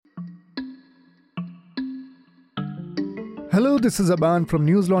Hello, this is Aban from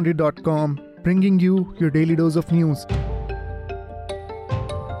newslaundry.com, bringing you your daily dose of news.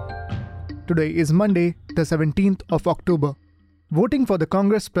 Today is Monday, the 17th of October. Voting for the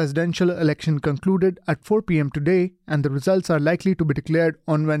Congress presidential election concluded at 4 p.m. today, and the results are likely to be declared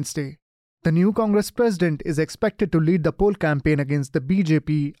on Wednesday. The new Congress president is expected to lead the poll campaign against the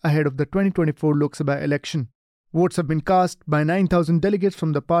BJP ahead of the 2024 Lok Sabha election. Votes have been cast by 9,000 delegates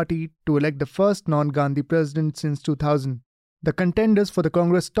from the party to elect the first non-Gandhi president since 2000. The contenders for the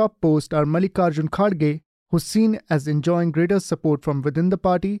Congress top post are Mallikarjun Kharge, who's seen as enjoying greater support from within the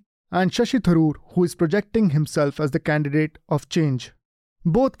party, and Shashi Tharoor, who is projecting himself as the candidate of change.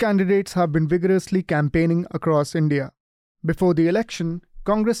 Both candidates have been vigorously campaigning across India. Before the election,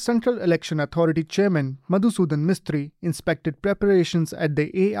 Congress Central Election Authority Chairman Madhusudan Mistry inspected preparations at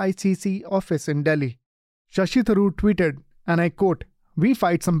the AICC office in Delhi. Shashi Tharoor tweeted, and I quote, "We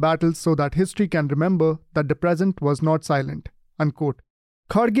fight some battles so that history can remember that the present was not silent," unquote.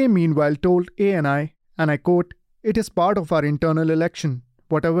 Kharge meanwhile told ANI, and I quote, "It is part of our internal election.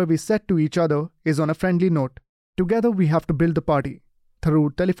 Whatever we said to each other is on a friendly note. Together we have to build the party.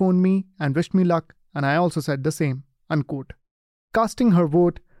 Tharoor telephoned me and wished me luck, and I also said the same," unquote. Casting her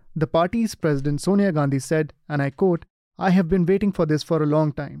vote, the party's president Sonia Gandhi said, and I quote, "I have been waiting for this for a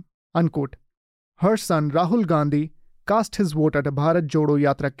long time," unquote. Her son Rahul Gandhi cast his vote at a Bharat Jodo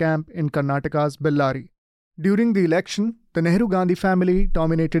Yatra camp in Karnataka's Bellary. During the election, the Nehru-Gandhi family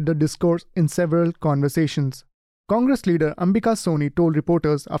dominated the discourse in several conversations. Congress leader Ambika Soni told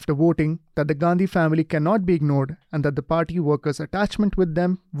reporters after voting that the Gandhi family cannot be ignored and that the party workers' attachment with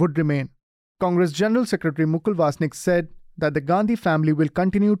them would remain. Congress General Secretary Mukul Vasnik said that the Gandhi family will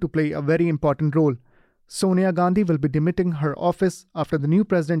continue to play a very important role. Sonia Gandhi will be demitting her office after the new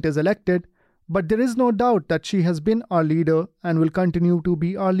president is elected, but there is no doubt that she has been our leader and will continue to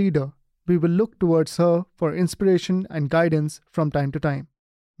be our leader. We will look towards her for inspiration and guidance from time to time.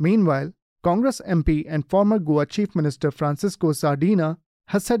 Meanwhile, Congress MP and former Goa Chief Minister Francisco Sardina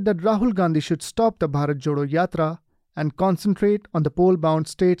has said that Rahul Gandhi should stop the Bharat Jodo Yatra and concentrate on the poll-bound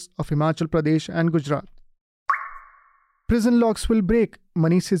states of Himachal Pradesh and Gujarat. Prison locks will break,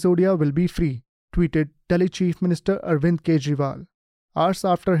 Manish Sisodia will be free, tweeted Delhi Chief Minister Arvind Kejriwal. Hours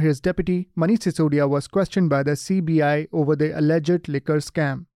after his deputy, Manish Sisodia, was questioned by the CBI over the alleged liquor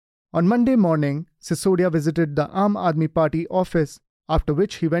scam. On Monday morning, Sisodia visited the Aam Aadmi Party office, after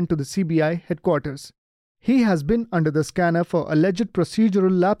which he went to the CBI headquarters. He has been under the scanner for alleged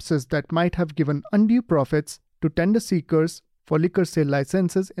procedural lapses that might have given undue profits to tender seekers for liquor sale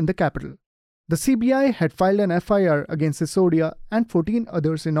licenses in the capital. The CBI had filed an FIR against Sisodia and 14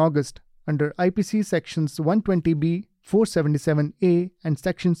 others in August under IPC Sections 120B, 477A and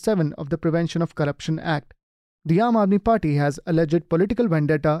Section 7 of the Prevention of Corruption Act. The Aam Aadmi Party has alleged political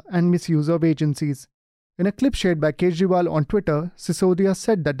vendetta and misuse of agencies. In a clip shared by Kejriwal on Twitter, Sisodia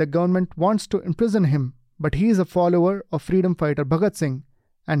said that the government wants to imprison him, but he is a follower of freedom fighter Bhagat Singh,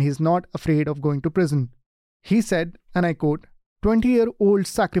 and he is not afraid of going to prison. He said, and I quote, 20-year-olds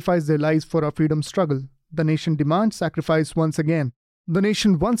sacrificed their lives for our freedom struggle. The nation demands sacrifice once again. The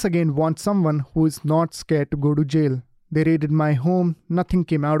nation once again wants someone who is not scared to go to jail. They raided my home, nothing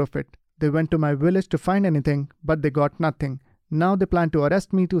came out of it. They went to my village to find anything, but they got nothing. Now they plan to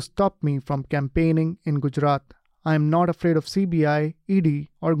arrest me to stop me from campaigning in Gujarat. I am not afraid of CBI, ED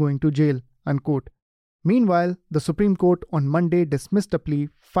or going to jail," unquote. Meanwhile, the Supreme Court on Monday dismissed a plea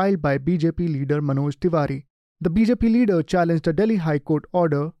filed by BJP leader Manoj Tiwari. The BJP leader challenged a Delhi High Court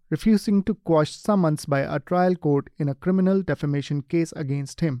order refusing to quash summons by a trial court in a criminal defamation case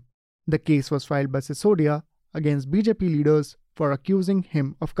against him. The case was filed by Sisodia against BJP leaders for accusing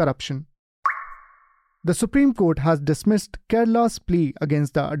him of corruption. The Supreme Court has dismissed Kerala's plea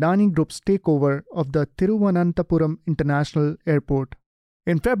against the Adani Group's takeover of the Thiruvananthapuram International Airport.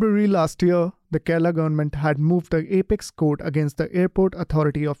 In February last year, the Kerala government had moved the apex court against the Airport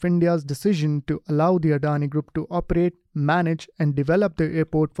Authority of India's decision to allow the Adani Group to operate, manage and develop the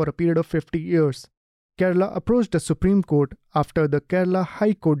airport for a period of 50 years. Kerala approached the Supreme Court after the Kerala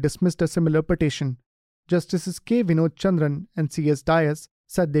High Court dismissed a similar petition. Justices K. Vinod Chandran and C.S. Dias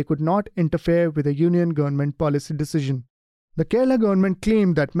said they could not interfere with a union government policy decision. The Kerala government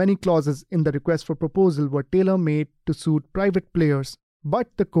claimed that many clauses in the request for proposal were tailor-made to suit private players, but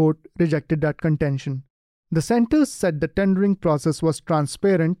the court rejected that contention. The centre said the tendering process was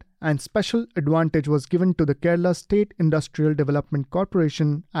transparent and special advantage was given to the Kerala State Industrial Development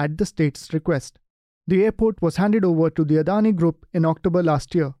Corporation at the state's request. The airport was handed over to the Adani Group in October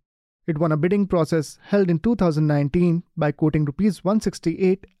last year. It won a bidding process held in 2019 by quoting Rs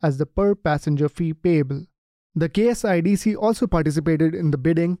 168 as the per-passenger fee payable. The KSIDC also participated in the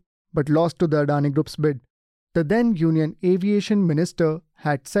bidding but lost to the Adani Group's bid. The then Union Aviation Minister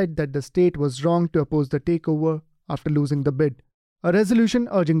had said that the state was wrong to oppose the takeover after losing the bid. A resolution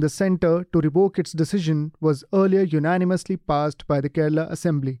urging the centre to revoke its decision was earlier unanimously passed by the Kerala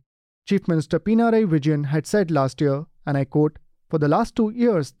Assembly. Chief Minister Pinarayi Vijayan had said last year, and I quote, "For the last 2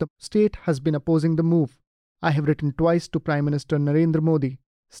 years, the state has been opposing the move. I have written twice to Prime Minister Narendra Modi.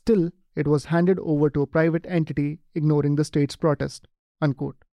 Still, it was handed over to a private entity, ignoring the state's protest."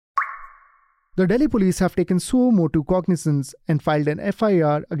 Unquote. The Delhi police have taken suo motu cognizance and filed an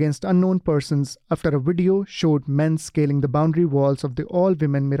FIR against unknown persons after a video showed men scaling the boundary walls of the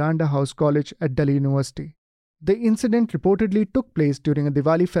all-women Miranda House College at Delhi University. The incident reportedly took place during a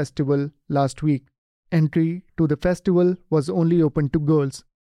Diwali festival last week. Entry to the festival was only open to girls.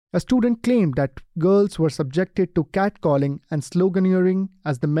 A student claimed that girls were subjected to catcalling and sloganeering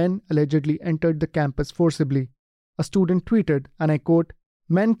as the men allegedly entered the campus forcibly. A student tweeted, and I quote,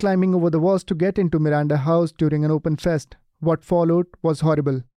 "Men climbing over the walls to get into Miranda House during an open fest. What followed was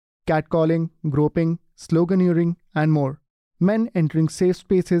horrible. Catcalling, groping, sloganeering, and more. Men entering safe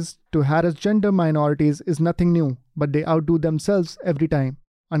spaces to harass gender minorities is nothing new, but they outdo themselves every time."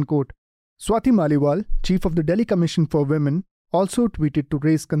 Unquote. Swati Maliwal, chief of the Delhi Commission for Women, also tweeted to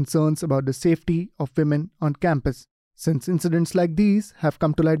raise concerns about the safety of women on campus, since incidents like these have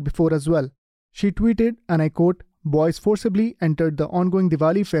come to light before as well. She tweeted, and I quote, "Boys forcibly entered the ongoing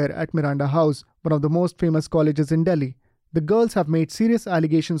Diwali fair at Miranda House, one of the most famous colleges in Delhi. The girls have made serious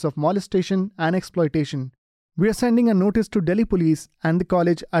allegations of molestation and exploitation. We are sending a notice to Delhi police and the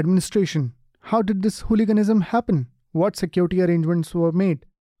college administration. How did this hooliganism happen? What security arrangements were made?"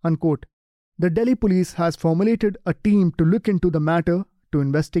 Unquote. The Delhi police has formulated a team to look into the matter to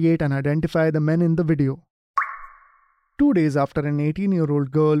investigate and identify the men in the video. 2 days after an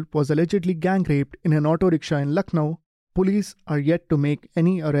 18-year-old girl was allegedly gang-raped in an auto rickshaw in Lucknow, police are yet to make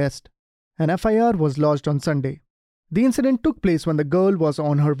any arrest. An FIR was lodged on Sunday. The incident took place when the girl was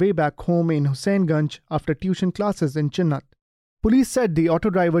on her way back home in Husainganj after tuition classes in Chinnat. Police said the auto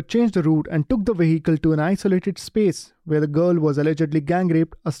driver changed the route and took the vehicle to an isolated space where the girl was allegedly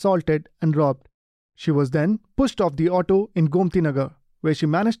gang-raped, assaulted, and robbed. She was then pushed off the auto in Gomti Nagar, where she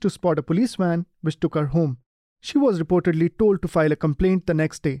managed to spot a police van which took her home. She was reportedly told to file a complaint the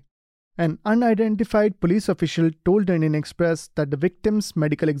next day. An unidentified police official told the Indian Express that the victim's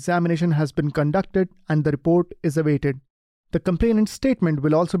medical examination has been conducted and the report is awaited. The complainant's statement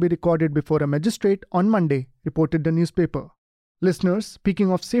will also be recorded before a magistrate on Monday, reported the newspaper. Listeners,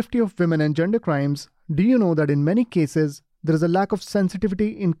 speaking of safety of women and gender crimes, do you know that in many cases, there is a lack of sensitivity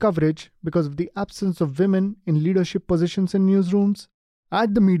in coverage because of the absence of women in leadership positions in newsrooms?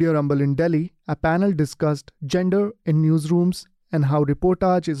 At the Media Rumble in Delhi, a panel discussed gender in newsrooms and how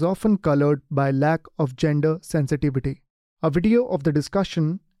reportage is often colored by lack of gender sensitivity. A video of the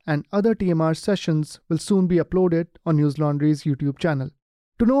discussion and other TMR sessions will soon be uploaded on News Laundry's YouTube channel.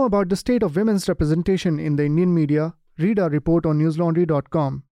 To know about the state of women's representation in the Indian media, read our report on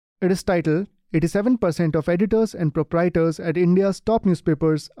newslaundry.com. It is titled, 87% of editors and proprietors at India's top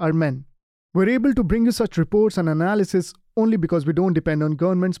newspapers are men. We're able to bring you such reports and analysis only because we don't depend on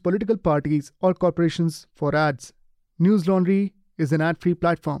governments, political parties, or corporations for ads. News Laundry is an ad-free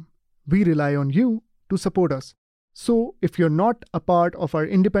platform. We rely on you to support us. So, if you're not a part of our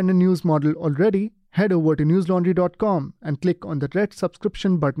independent news model already, head over to newslaundry.com and click on the red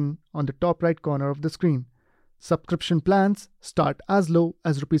subscription button on the top right corner of the screen. Subscription plans start as low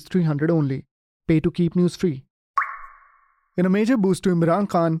as Rs 300 only. Pay to keep news free. In a major boost to Imran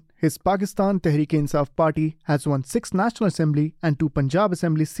Khan, his Pakistan Tehreek-e-Insaf party has won 6 National Assembly and 2 Punjab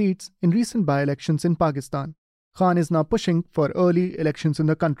Assembly seats in recent by-elections in Pakistan. Khan is now pushing for early elections in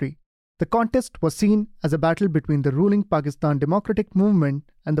the country. The contest was seen as a battle between the ruling Pakistan Democratic Movement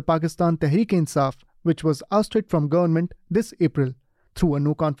and the Pakistan Tehreek-e-Insaf, which was ousted from government this April through a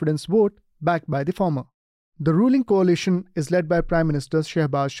no-confidence vote backed by the former. The ruling coalition is led by Prime Minister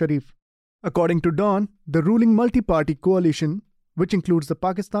Shehbaz Sharif. According to Dawn, the ruling multi-party coalition, which includes the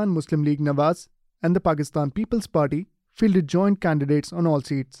Pakistan Muslim League Nawaz and the Pakistan People's Party, fielded joint candidates on all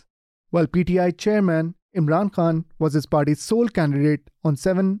seats. While PTI chairman Imran Khan was his party's sole candidate on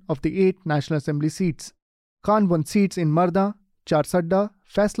 7 of the 8 National Assembly seats. Khan won seats in Marda, Charsadda,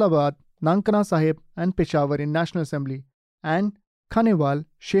 Faisalabad, Nankana Sahib and Peshawar in National Assembly, and Khanewal,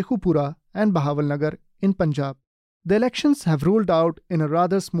 Sheikhupura and Bahawalnagar in Punjab. The elections have rolled out in a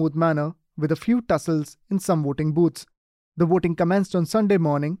rather smooth manner with a few tussles in some voting booths. The voting commenced on Sunday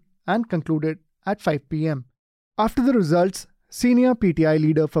morning and concluded at 5 p.m. After the results, senior PTI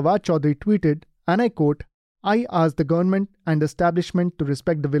leader Fawad Chaudhry tweeted, and I quote, "I ask the government and establishment to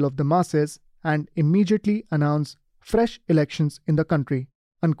respect the will of the masses and immediately announce fresh elections in the country."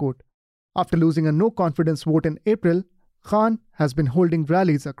 Unquote. After losing a no-confidence vote in April, Khan has been holding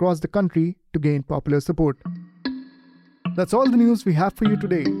rallies across the country to gain popular support. That's all the news we have for you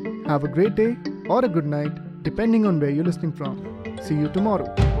today. Have a great day or a good night, depending on where you're listening from. See you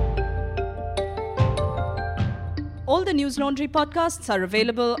tomorrow. All the News Laundry podcasts are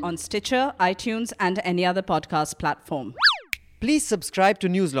available on Stitcher, iTunes, and any other podcast platform. Please subscribe to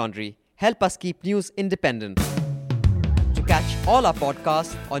News Laundry. Help us keep news independent. To catch all our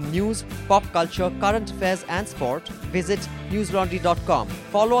podcasts on news, pop culture, current affairs, and sport, visit newslaundry.com.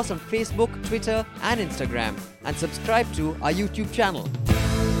 Follow us on Facebook, Twitter, and Instagram, and subscribe to our YouTube channel.